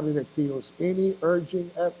anybody that feels any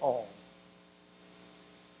urging at all?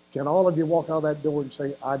 Can all of you walk out that door and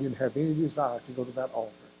say, I didn't have any desire to go to that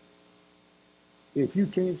altar? If you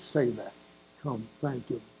can't say that, come. Thank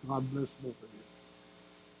you. God bless both of you.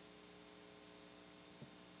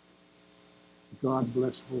 God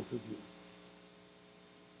bless both of you.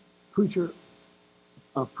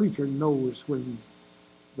 A preacher knows when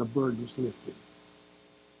the burden is lifted.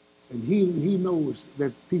 And he knows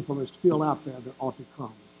that people are still out there that ought to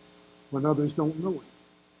come when others don't know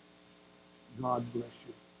it. God bless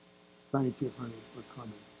you. Thank you, honey, for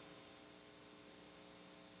coming.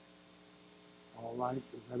 All right,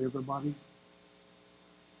 is that everybody?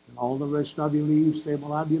 And all the rest of you leave, say,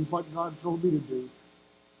 well, I did what God told me to do.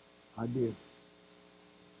 I did.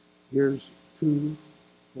 Here's 2,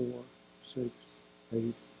 4, 6,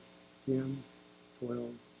 8, 10, 12,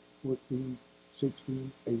 14,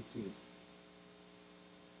 16, 18.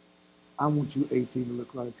 I want you 18 to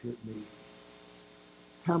look right up here at me.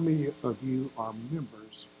 How many of you are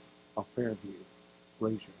members of Fairview?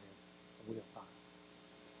 Raise your hand. Way up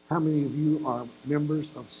high. How many of you are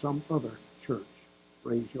members of some other church?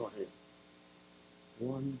 Raise your hand.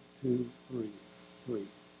 1, 2, 3. 3.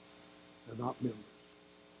 They're not members.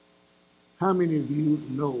 How many of you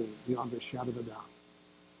know beyond a shadow of a doubt?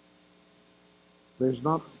 There's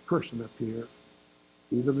not a person up here,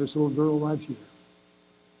 even this little girl right here,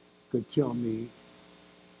 could tell me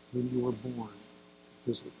when you were born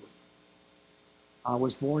physically. I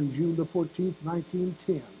was born June the 14th,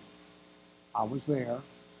 1910. I was there.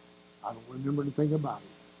 I don't remember anything about it.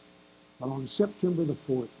 But on September the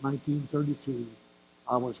 4th, 1932,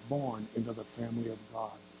 I was born into the family of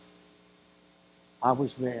God. I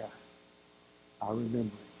was there. I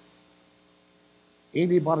remember it.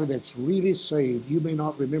 Anybody that's really saved, you may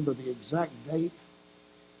not remember the exact date,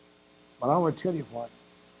 but I want to tell you what,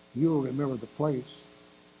 you'll remember the place,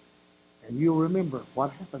 and you'll remember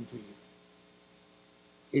what happened to you.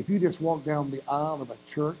 If you just walked down the aisle of a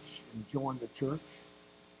church and joined the church,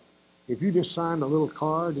 if you just signed a little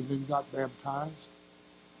card and then got baptized,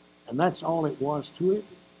 and that's all it was to it,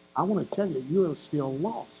 I want to tell you, you're still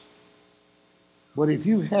lost. But if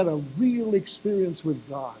you had a real experience with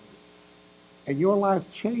God and your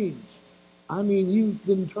life changed, I mean, you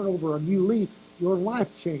didn't turn over a new leaf, your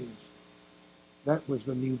life changed. That was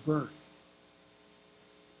the new birth.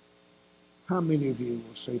 How many of you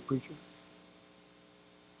will say, preacher,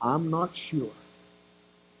 I'm not sure.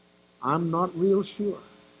 I'm not real sure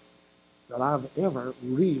that I've ever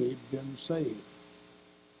really been saved.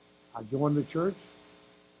 I joined the church.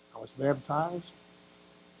 I was baptized.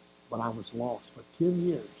 But I was lost for 10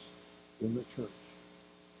 years in the church.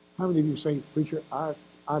 How many of you say, preacher, I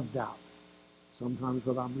doubt sometimes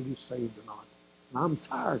whether I'm really saved or not. And I'm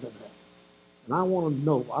tired of that. And I want to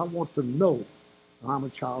know that I'm a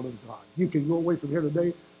child of God. You can go away from here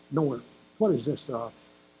today knowing, what is this?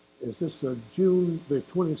 Is this June the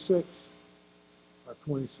 26th?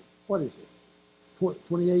 20, what is it?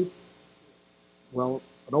 28? Well,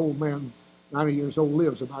 an old man, 90 years old,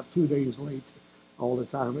 lives about 2 days late all the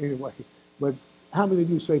time anyway. But how many of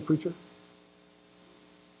you say, preacher,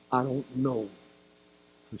 I don't know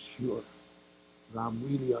for sure that I'm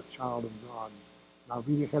really a child of God, and I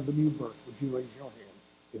really had the new birth? Would you raise your hand?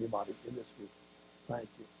 Anybody in this group? Thank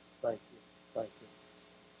you, thank you, thank you.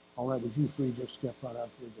 All right, would you three just step right out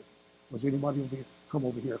here? Was anybody over here? Come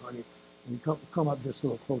over here, honey. And you come up just a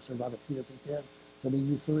little closer right up here if you can. I mean,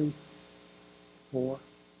 you 3, 4.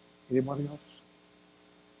 Anybody else?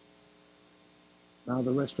 Now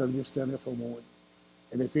the rest of you just stand there for a moment.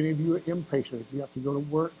 And if any of you are impatient, if you have to go to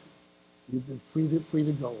work, you've been free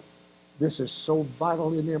to go. This is so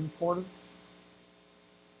vital and important.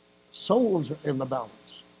 Souls are in the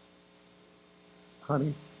balance.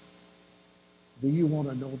 Honey, do you want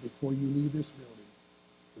to know before you leave this building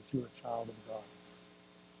that you're a child of God?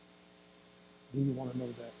 Do you want to know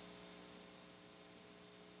that?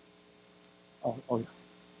 Oh yeah.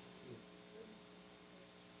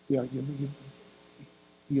 Yeah,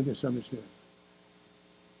 you misunderstood.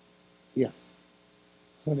 Yeah.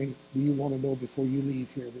 Honey, do you want to know before you leave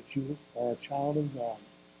here that you are a child of God?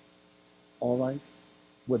 All right?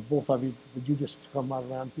 Would both of you, would you just come out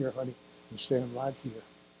around here, honey, and stand right here?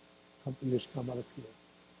 You just come out of here.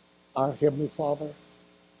 Our Heavenly Father,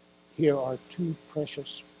 here are 2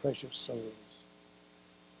 precious, precious souls.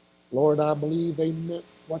 Lord, I believe they meant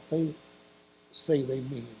what they say they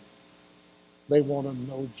mean. They want to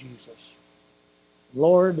know Jesus.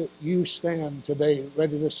 Lord, you stand today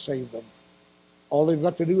ready to save them. All they've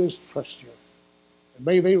got to do is trust you. And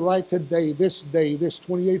may they write today, this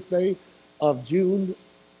 28th day of June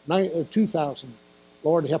 2000,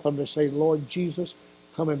 Lord, help them to say, Lord Jesus,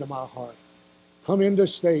 come into my heart. Come in to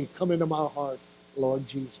stay. Come into my heart, Lord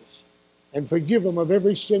Jesus. And forgive them of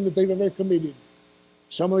every sin that they've ever committed.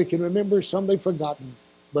 Some they can remember, some they've forgotten,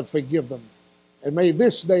 but forgive them. And may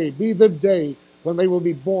this day be the day when they will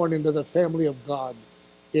be born into the family of God.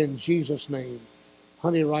 In Jesus' name.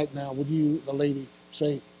 Honey, right now, would you, the lady,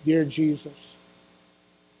 say, Dear Jesus,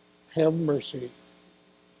 have mercy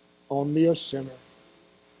on me, a sinner,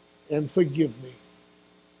 and forgive me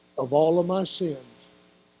of all of my sins.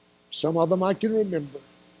 Some of them I can remember.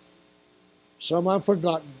 Some I've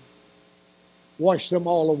forgotten. Wash them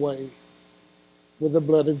all away with the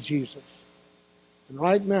blood of Jesus. And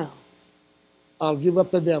right now, I'll give up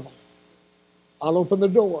the devil. I'll open the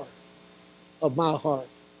door of my heart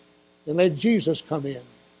and let Jesus come in.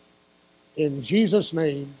 In Jesus'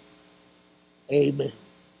 name, amen.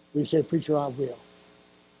 We say, preacher, I will.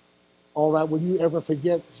 All right, will you ever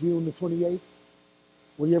forget June the 28th?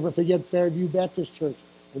 Will you ever forget Fairview Baptist Church?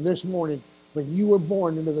 And this morning, when you were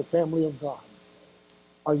born into the family of God,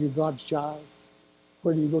 are you God's child?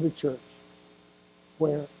 Where do you go to church?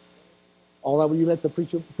 Where? All right, will you let the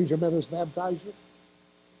preacher members baptize you?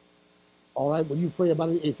 All right, will you pray about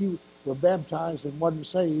it? If you were baptized and wasn't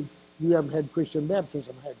saved, you haven't had Christian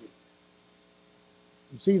baptism, have you?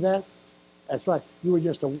 You see that? That's right. You were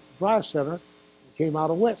just a dry sinner and came out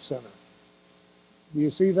a wet sinner. Do you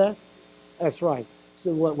see that? That's right.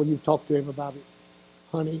 So what, when you talk to him about it,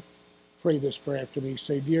 honey, pray this prayer after me.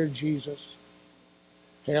 Say, Dear Jesus,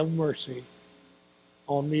 have mercy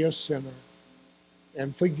on me, a sinner,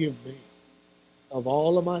 and forgive me of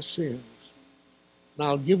all of my sins. And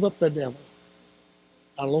I'll give up the devil.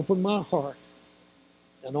 I'll open my heart.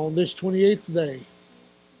 And on this 28th day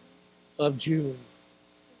of June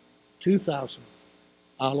 2000,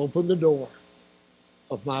 I'll open the door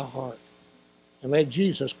of my heart and let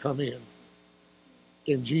Jesus come in.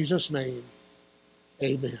 In Jesus' name,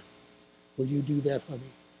 amen. Will you do that, honey?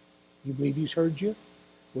 You believe he's heard you?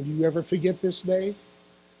 Will you ever forget this day?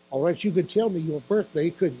 All right, you could tell me your birthday,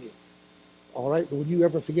 couldn't you? All right, but will you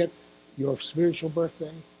ever forget your spiritual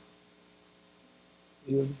birthday?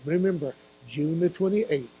 You remember June the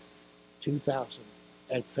 28th, 2000,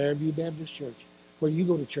 at Fairview Baptist Church. Where do you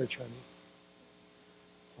go to church, honey?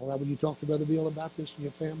 All right, will you talk to Brother Bill about this and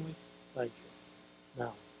your family? Thank you.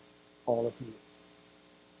 Now, all of you,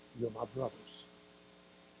 you're my brothers.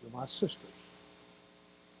 You're my sisters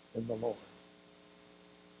in the Lord.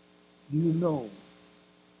 You know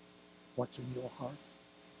what's in your heart.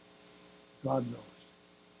 God knows.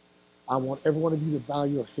 I want every one of you to bow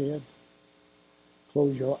your head,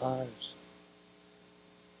 close your eyes,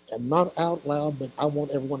 and not out loud, but I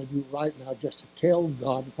want every one of you right now just to tell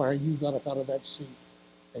God why you got up out of that seat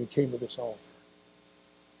and came to this altar.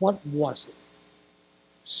 What was it?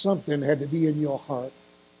 Something had to be in your heart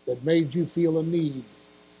that made you feel a need.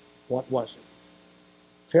 What was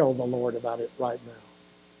it? Tell the Lord about it right now.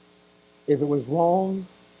 If it was wrong,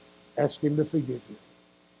 Ask Him to forgive you.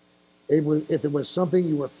 If it was something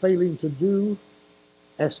you were failing to do,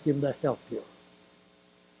 ask Him to help you.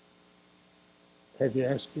 Have you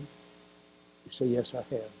asked Him? You say, yes, I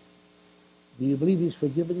have. Do you believe He's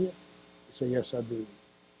forgiven you? You say, yes, I do.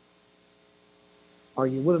 Are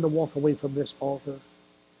you willing to walk away from this altar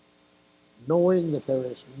knowing that there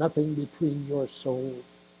is nothing between your soul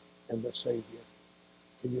and the Savior?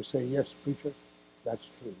 Can you say, yes, preacher, that's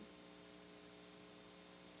true?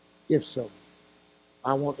 If so,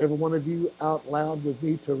 I want every one of you out loud with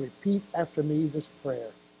me to repeat after me this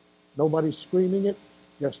prayer. Nobody's screaming it,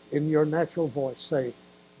 just in your natural voice. Say,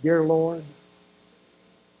 dear Lord,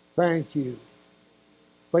 thank you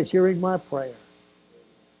for hearing my prayer,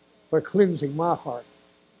 for cleansing my heart,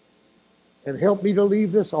 and help me to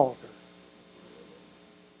leave this altar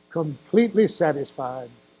completely satisfied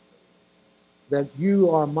that you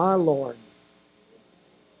are my Lord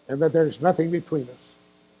and that there's nothing between us.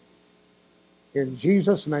 In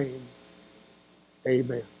Jesus' name,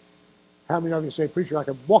 amen. How many of you say, preacher, I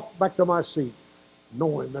can walk back to my seat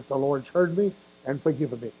knowing that the Lord's heard me and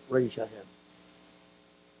forgiven me? Raise your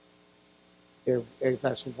hand. If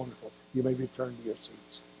that's wonderful, you may return to your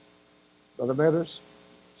seats. Brother Meadows,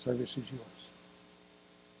 service is yours.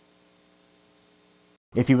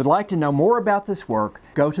 If you would like to know more about this work,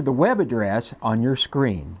 go to the web address on your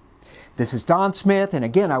screen. This is Don Smith, and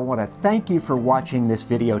again, I want to thank you for watching this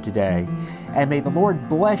video today, and may the Lord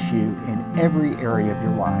bless you in every area of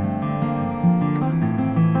your life.